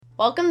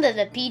Welcome to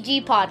the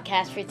PG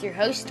Podcast with your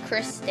host,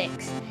 Chris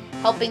Sticks,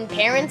 helping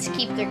parents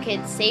keep their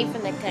kids safe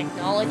in the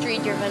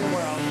technology-driven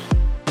world.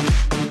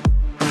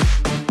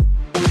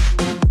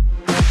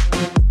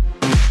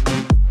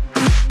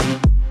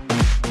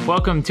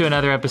 Welcome to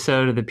another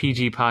episode of the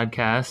PG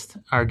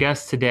Podcast. Our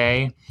guest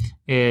today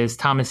is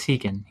Thomas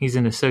Heekin. He's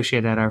an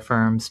associate at our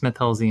firm, Smith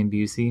Hulsey &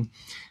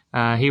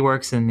 Busey. He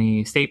works in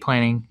the estate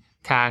planning,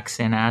 tax,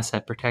 and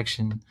asset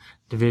protection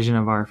division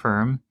of our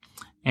firm.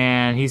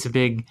 And he's a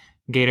big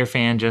Gator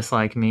fan just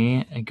like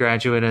me, a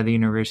graduate of the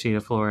University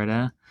of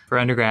Florida for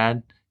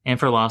undergrad and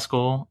for law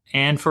school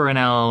and for an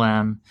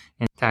LLM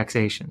in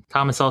taxation.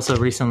 Thomas also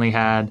recently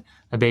had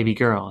a baby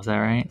girl. Is that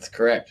right? That's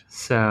correct.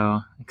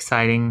 So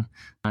exciting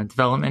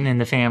development in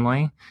the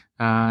family.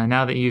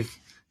 Now that you've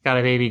got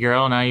a baby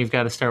girl, now you've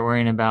got to start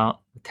worrying about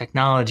the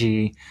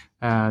technology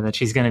that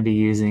she's going to be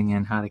using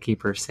and how to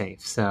keep her safe.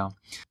 So,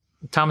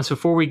 Thomas,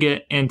 before we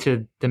get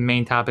into the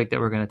main topic that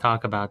we're going to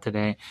talk about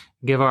today,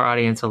 give our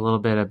audience a little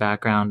bit of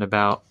background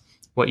about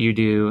what you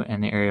do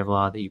and the area of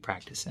law that you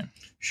practice in.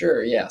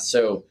 Sure, yeah.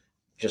 So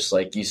just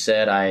like you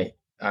said,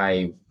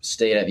 I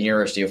stayed at the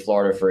University of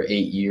Florida for 8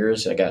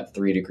 years. I got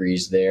 3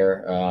 degrees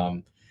there.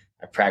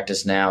 I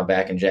practice now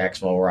back in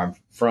Jacksonville, where I'm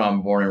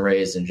from, born and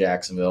raised in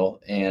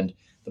Jacksonville. And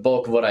the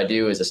bulk of what I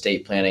do is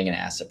estate planning and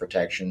asset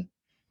protection.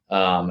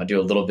 I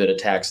do a little bit of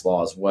tax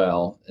law as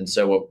well. And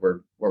so what we're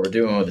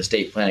doing with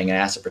estate planning and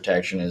asset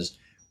protection is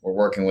we're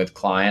working with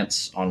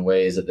clients on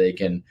ways that they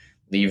can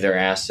leave their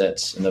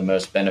assets in the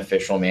most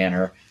beneficial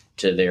manner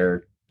to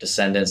their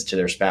descendants, to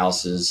their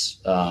spouses,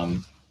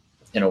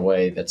 in a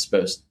way that's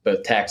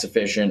both tax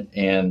efficient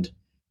and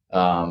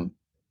can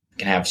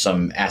have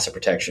some asset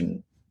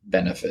protection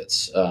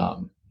benefits.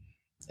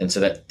 And so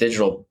that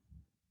digital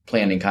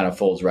planning kind of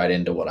folds right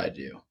into what I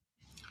do.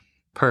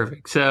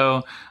 Perfect.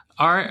 So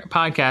our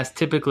podcast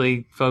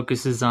typically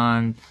focuses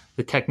on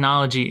the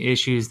technology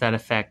issues that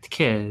affect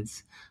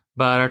kids,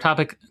 but our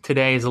topic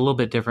today is a little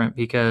bit different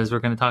because we're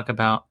going to talk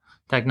about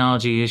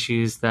technology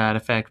issues that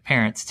affect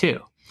parents too.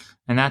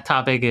 And that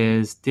topic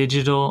is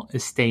digital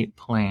estate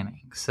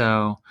planning.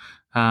 So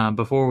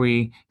before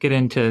we get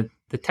into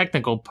the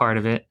technical part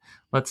of it,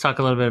 let's talk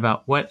a little bit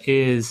about what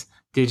is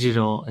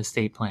digital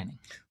estate planning.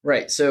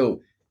 Right.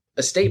 So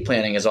estate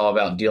planning is all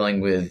about dealing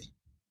with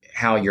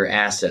how your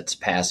assets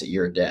pass at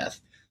your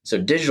death. So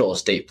digital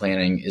estate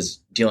planning is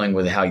dealing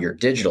with how your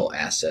digital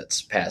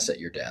assets pass at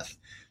your death.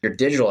 Your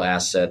digital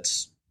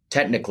assets,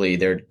 technically,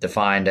 they're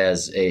defined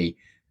as a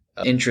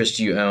interest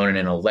you own in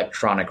an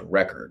electronic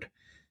record.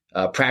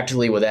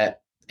 Practically, what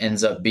that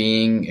ends up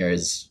being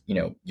is,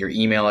 your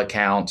email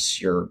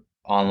accounts, your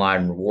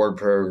online reward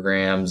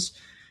programs,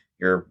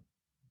 your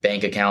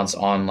bank accounts,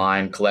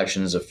 online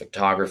collections of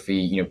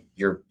photography,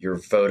 your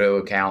photo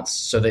accounts.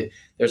 So that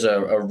there's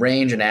a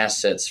range in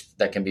assets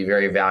that can be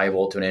very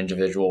valuable to an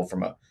individual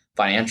from a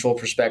financial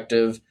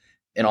perspective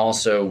and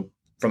also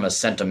from a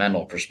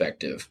sentimental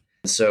perspective.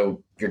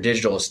 So your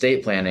digital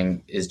estate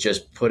planning is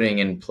just putting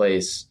in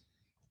place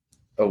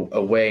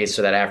a way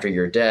so that after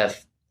your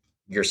death,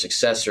 your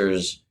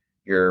successors,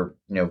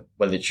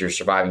 whether it's your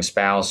surviving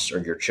spouse or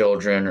your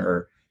children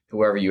or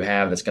whoever you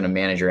have that's going to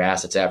manage your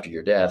assets after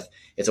your death,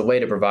 it's a way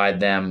to provide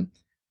them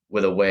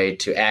with a way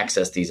to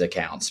access these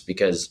accounts.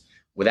 Because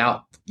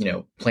without,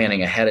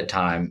 planning ahead of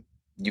time,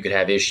 you could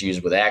have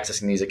issues with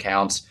accessing these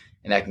accounts,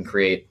 and that can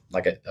create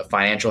like a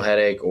financial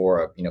headache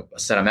or a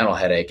sentimental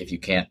headache if you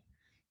can't,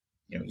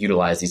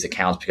 utilize these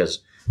accounts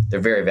because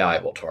they're very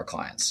valuable to our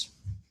clients.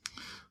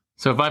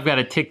 So if I've got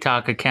a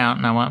TikTok account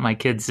and I want my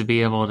kids to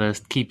be able to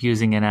keep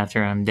using it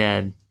after I'm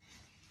dead,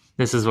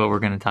 this is what we're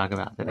going to talk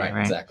about today,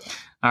 right? Exactly.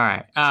 All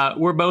right.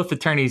 We're both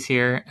attorneys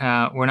here.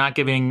 We're not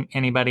giving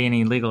anybody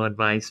any legal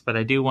advice, but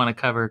I do want to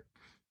cover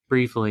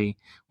briefly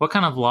what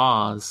kind of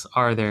laws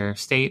are there,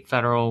 state,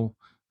 federal,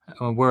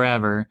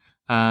 wherever,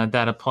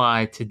 that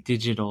apply to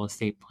digital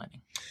estate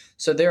planning.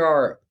 So there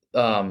are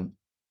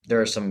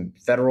some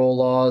federal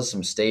laws,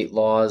 some state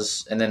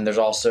laws, and then there's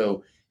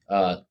also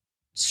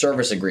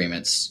service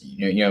agreements.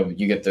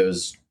 You get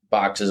those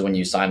boxes when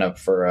you sign up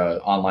for an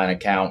online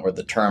account or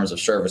the terms of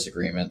service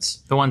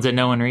agreements. The ones that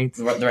no one reads?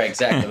 Right,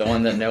 exactly. The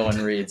one that no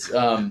one reads.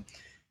 And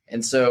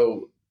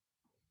so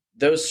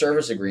those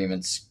service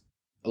agreements,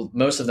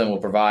 most of them will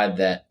provide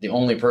that the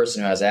only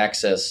person who has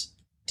access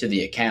to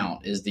the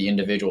account is the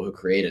individual who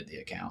created the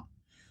account.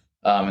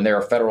 And there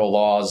are federal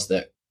laws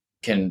that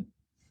can,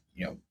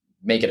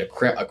 make it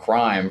a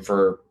crime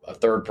for a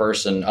third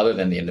person other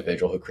than the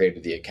individual who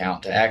created the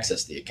account to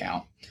access the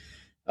account.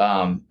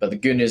 But the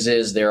good news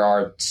is there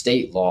are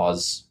state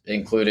laws,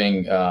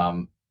 including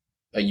a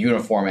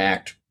uniform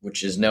act,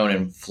 which is known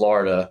in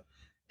Florida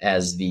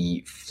as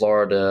the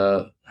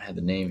Florida, I had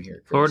the name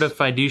here, Chris. Florida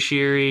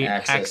Fiduciary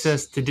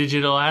Access to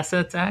Digital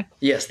Assets Act?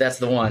 Yes, that's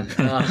the one.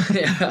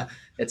 Yeah,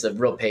 it's a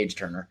real page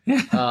turner.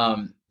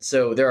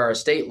 So there are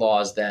state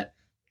laws that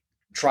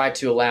try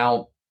to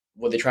allow,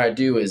 what they try to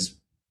do is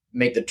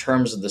make the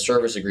terms of the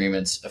service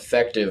agreements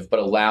effective, but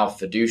allow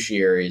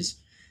fiduciaries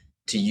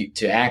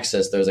to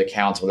access those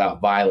accounts without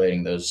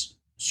violating those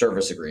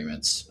service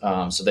agreements.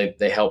 So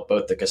they help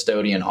both the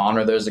custodian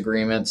honor those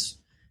agreements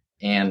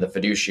and the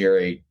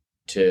fiduciary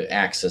to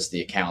access the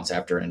accounts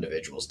after an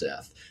individual's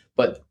death.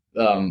 But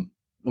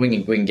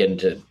we can get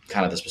into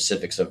kind of the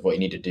specifics of what you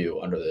need to do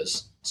under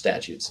those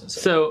statutes. And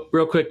so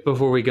real quick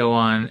before we go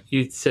on,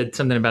 you said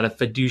something about a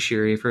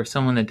fiduciary. For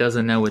someone that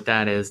doesn't know what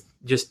that is,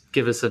 just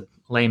give us a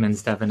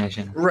layman's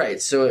definition.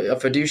 Right. So a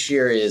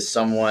fiduciary is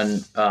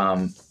someone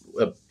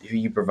who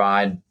you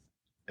provide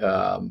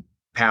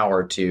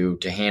power to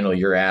handle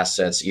your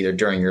assets either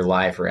during your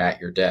life or at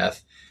your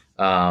death.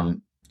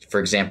 For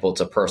example,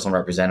 it's a personal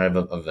representative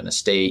of an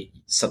estate.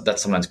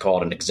 That's sometimes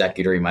called an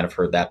executor. You might have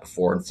heard that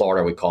before. In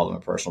Florida, we call them a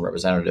personal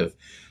representative.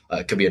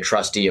 It could be a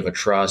trustee of a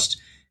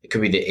trust. It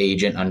could be the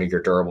agent under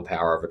your durable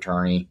power of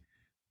attorney.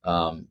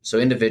 So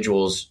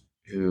individuals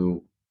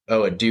who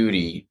owe a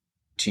duty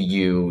to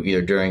you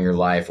either during your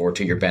life or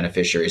to your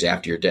beneficiaries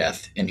after your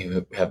death and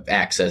who have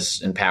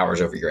access and powers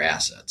over your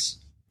assets.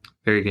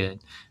 Very good.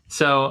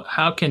 So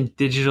how can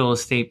digital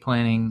estate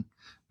planning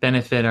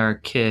benefit our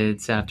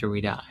kids after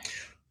we die?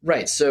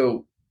 Right.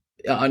 So,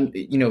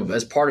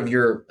 as part of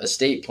your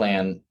estate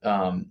plan,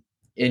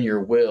 in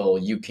your will,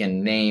 you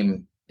can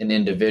name an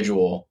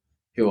individual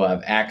who will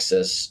have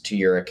access to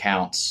your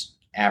accounts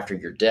after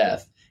your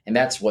death. And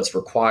that's what's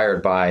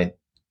required by,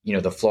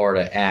 the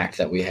Florida Act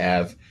that we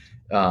have.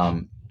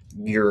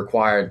 You're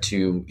required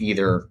to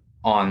either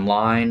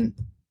online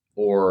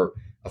or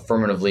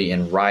affirmatively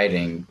in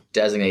writing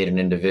designate an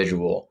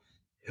individual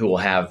who will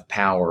have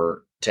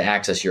power to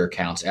access your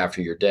accounts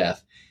after your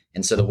death.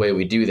 And so the way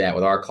we do that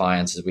with our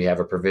clients is we have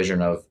a provision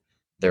of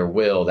their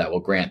will that will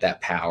grant that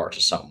power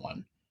to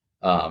someone.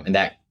 And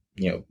that,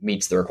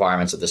 meets the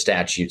requirements of the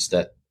statutes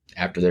that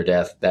after their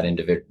death,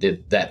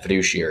 that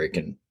fiduciary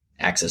can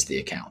access the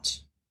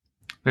accounts.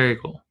 Very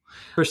cool.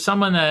 For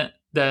someone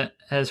that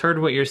has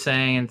heard what you're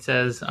saying and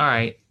says, all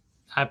right,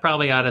 I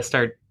probably ought to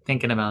start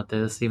thinking about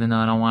this, even though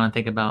I don't want to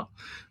think about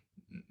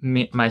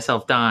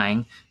myself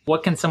dying.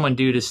 What can someone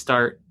do to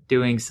start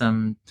doing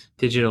some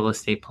digital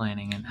estate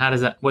planning, and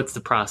what's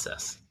the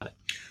process?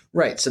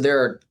 Right. So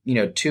there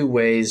are, 2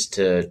 ways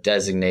to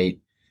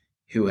designate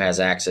who has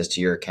access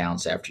to your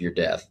accounts after your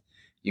death.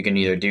 You can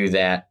either do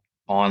that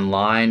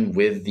online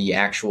with the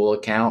actual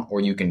account, or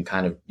you can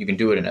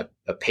do it in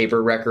a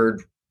paper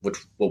record, which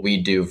what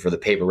we do for the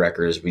paper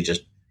record is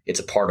it's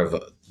a part of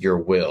your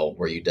will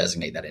where you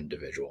designate that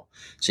individual.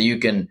 So you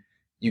can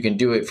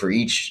do it for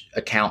each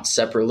account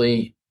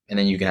separately, and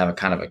then you can have a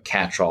kind of a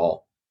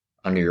catch-all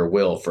under your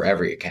will for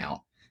every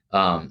account.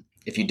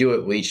 If you do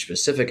it with each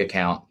specific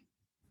account,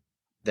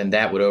 then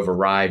that would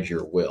override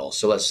your will.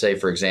 So let's say,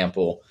 for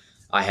example,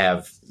 I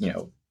have,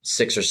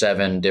 6 or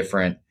 7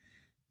 different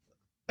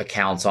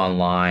accounts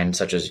online,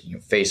 such as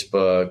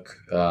Facebook,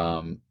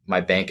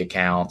 my bank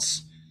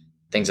accounts,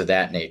 things of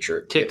that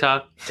nature.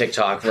 TikTok,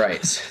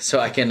 right. So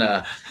I can,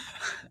 I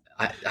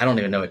don't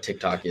even know what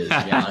TikTok is,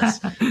 to be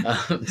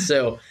honest.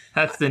 So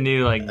that's the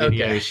new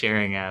video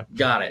sharing app.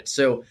 Got it.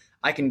 So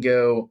I can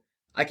go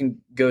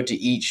to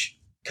each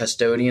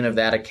custodian of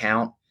that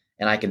account,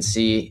 and I can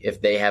see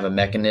if they have a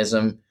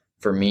mechanism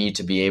for me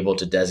to be able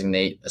to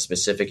designate a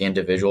specific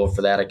individual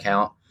for that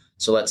account.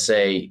 So let's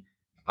say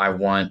I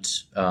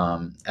want,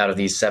 out of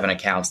these 7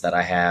 accounts that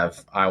I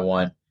have, I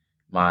want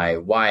my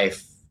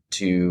wife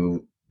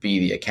to be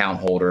the account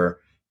holder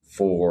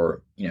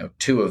for,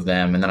 2 of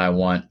them. And then I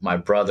want my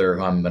brother,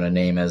 who I'm going to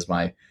name as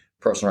my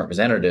personal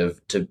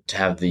representative, to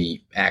have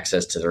the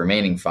access to the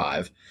remaining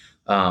 5.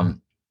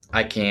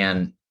 I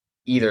can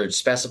either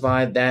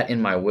specify that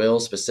in my will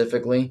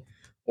specifically,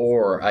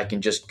 or I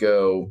can just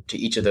go to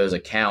each of those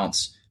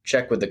accounts,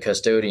 check with the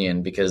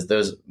custodian, because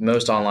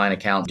most online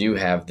accounts do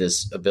have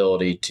this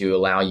ability to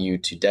allow you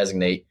to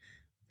designate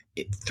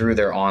it through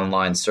their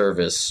online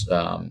service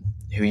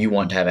who you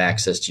want to have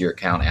access to your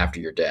account after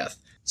your death.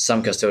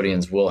 Some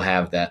custodians will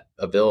have that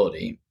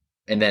ability.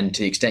 And then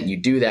to the extent you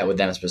do that with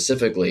them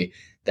specifically,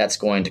 that's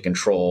going to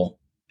control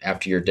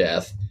after your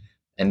death.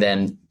 And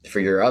then for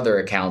your other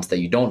accounts that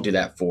you don't do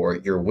that for,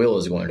 your will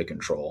is going to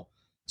control.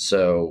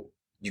 So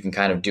you can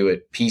kind of do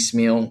it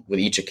piecemeal with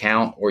each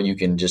account, or you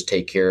can just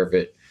take care of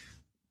it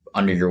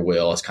under your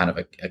will as kind of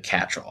a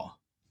catch-all.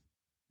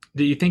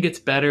 Do you think it's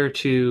better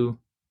to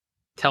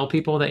tell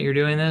people that you're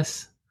doing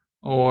this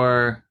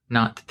or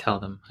not to tell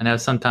them? I know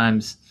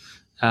sometimes,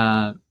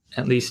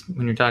 at least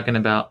when you're talking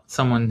about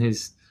someone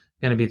who's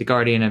going to be the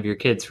guardian of your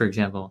kids, for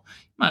example,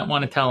 you might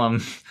want to tell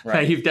them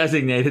that you've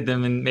designated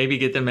them and maybe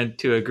get them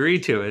to agree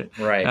to it.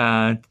 Right.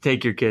 To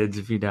take your kids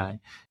if you die.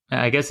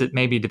 I guess it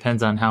maybe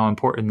depends on how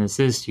important this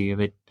is to you,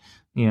 but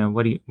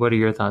what are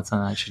your thoughts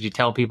on that? Should you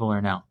tell people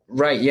or no?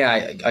 Right.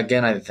 Yeah. I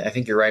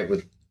think you're right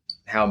with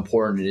how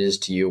important it is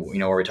to you.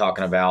 Are we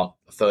talking about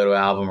a photo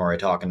album, or are we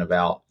talking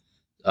about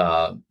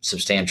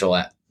substantial,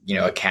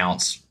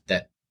 accounts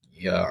that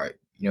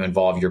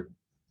involve your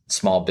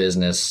small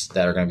business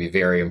that are going to be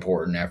very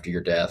important after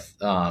your death?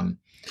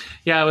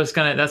 That's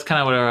kind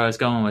of where I was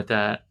going with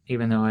that,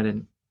 even though I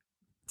didn't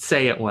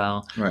say it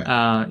well. Right.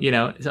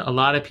 A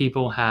lot of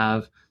people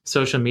have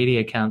social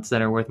media accounts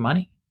that are worth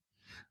money.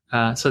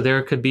 So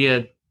there could be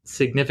a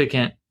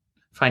significant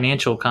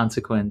financial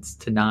consequence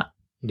to not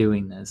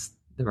doing this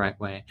the right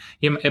way.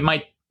 It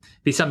might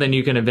be something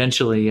you can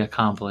eventually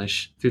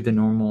accomplish through the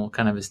normal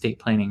kind of estate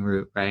planning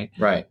route, right?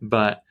 Right.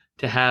 But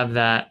to have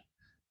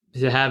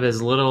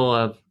as little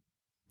of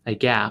a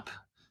gap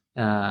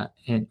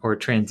or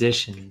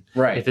transition,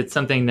 Right. if it's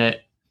something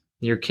that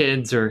your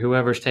kids or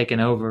whoever's taken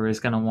over is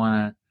going to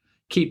want to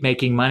keep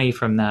making money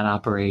from that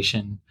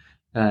operation,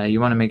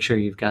 you want to make sure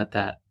you've got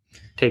that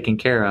taken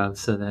care of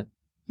so that.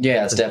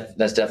 Yeah,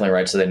 that's definitely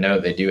right. So they know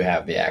they do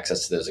have the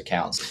access to those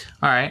accounts.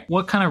 All right.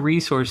 What kind of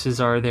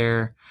resources are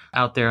there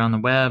out there on the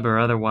web or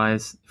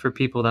otherwise for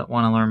people that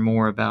want to learn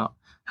more about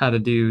how to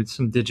do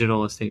some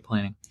digital estate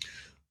planning?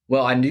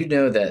 Well, I do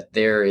know that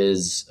there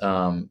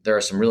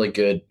are some really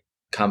good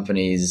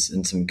companies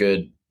and some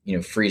good,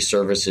 free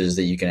services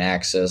that you can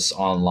access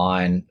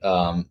online,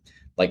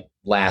 like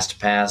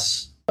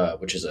LastPass,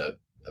 which is a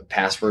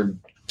password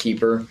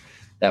keeper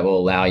that will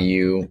allow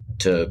you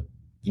to,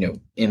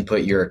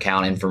 input your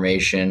account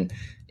information,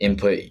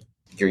 input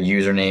your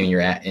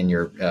username and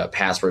your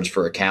passwords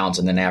for accounts,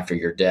 and then after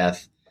your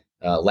death,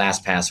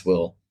 LastPass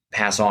will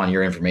pass on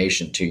your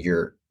information to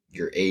your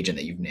agent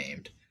that you've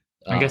named.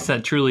 I guess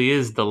that truly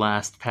is the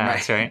last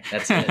pass, right?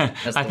 That's it.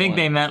 That's I think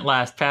they meant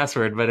last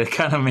password, but it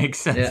kind of makes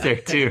sense there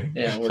too.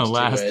 Yeah, the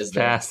last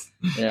pass.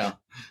 Yeah.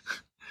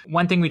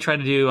 One thing we try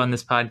to do on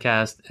this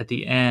podcast at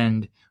the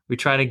end, we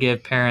try to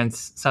give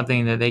parents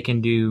something that they can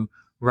do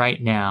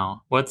right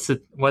now. What's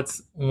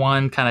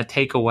one kind of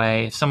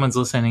takeaway if someone's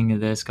listening to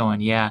this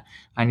going, yeah,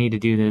 I need to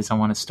do this. I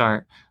want to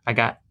start. I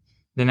got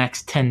the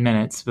next 10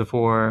 minutes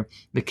before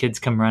the kids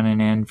come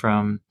running in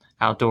from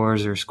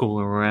outdoors or school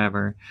or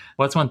wherever.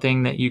 What's one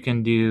thing that you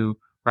can do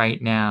right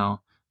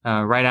now,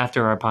 right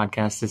after our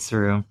podcast is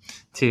through,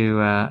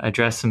 to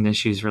address some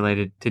issues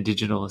related to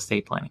digital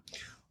estate planning?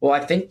 Well,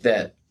 I think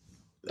that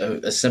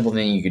a simple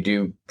thing you could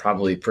do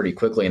probably pretty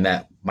quickly, and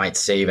that might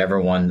save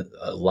everyone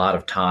a lot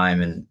of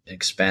time and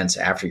expense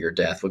after your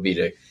death, would be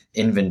to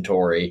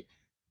inventory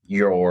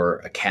your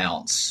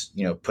accounts,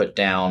 put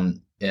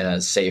down in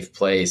a safe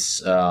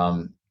place,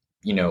 a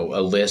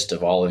list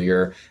of all of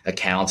your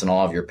accounts and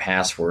all of your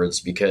passwords,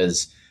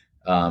 because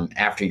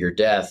after your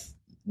death,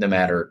 no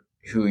matter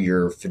who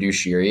your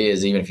fiduciary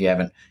is, even if you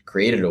haven't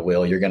created a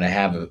will, you're going to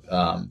have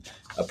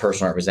a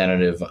personal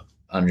representative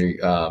under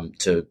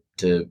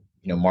to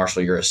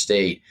marshal your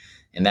estate,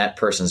 and that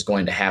person is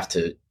going to have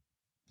to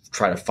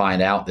try to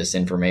find out this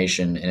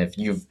information. And if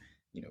you've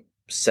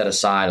set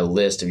aside a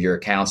list of your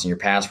accounts and your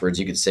passwords,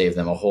 you could save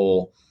them a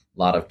whole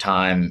lot of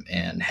time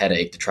and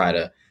headache to try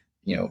to,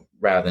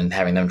 rather than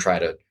having them try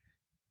to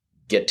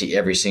get to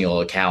every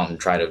single account and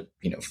try to,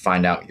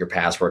 find out your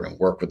password and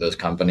work with those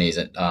companies.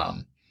 And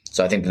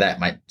so I think that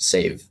might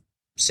save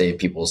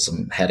people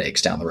some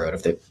headaches down the road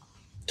if they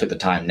took the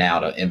time now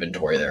to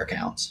inventory their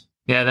accounts.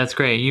 Yeah, that's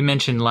great. You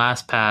mentioned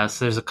LastPass.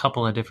 There's a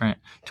couple of different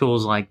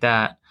tools like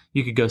that.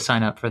 You could go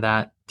sign up for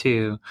that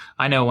too.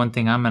 I know one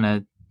thing I'm going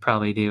to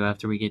probably do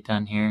after we get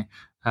done here.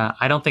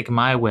 I don't think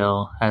my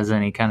will has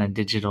any kind of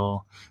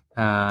digital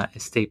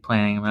estate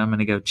planning, but I'm going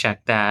to go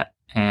check that.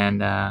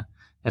 And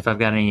if I've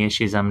got any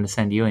issues, I'm going to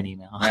send you an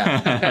email.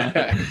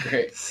 Yeah.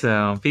 Great.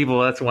 So people,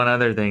 that's one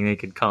other thing they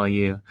could call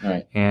you,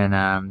 right,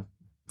 and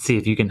see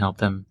if you can help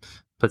them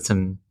put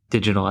some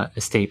digital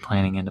estate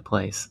planning into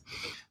place.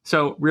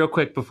 So real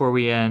quick before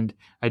we end,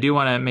 I do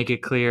want to make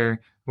it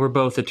clear we're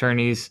both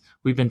attorneys.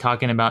 We've been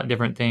talking about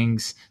different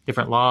things,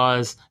 different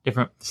laws,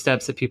 different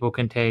steps that people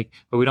can take,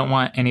 but we don't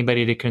want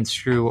anybody to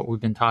construe what we've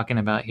been talking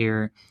about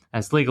here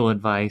as legal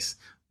advice.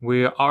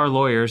 We are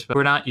lawyers, but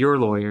we're not your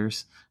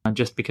lawyers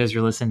just because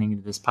you're listening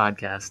to this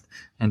podcast.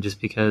 And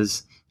just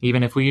because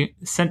even if we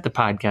sent the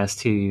podcast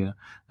to you,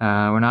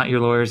 we're not your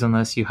lawyers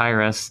unless you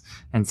hire us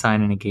and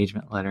sign an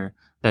engagement letter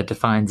that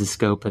defines the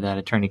scope of that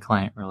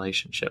attorney-client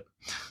relationship.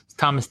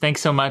 Thomas,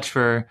 thanks so much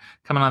for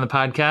coming on the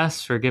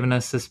podcast, for giving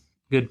us this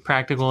good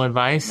practical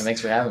advice. And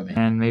thanks for having me.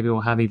 And maybe we'll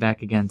have you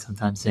back again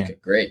sometime soon. Okay,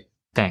 great.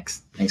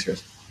 Thanks. Thanks,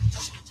 Chris.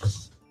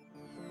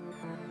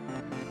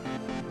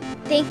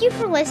 Thank you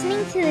for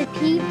listening to the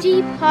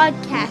PG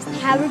Podcast.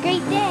 Have a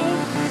great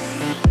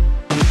day.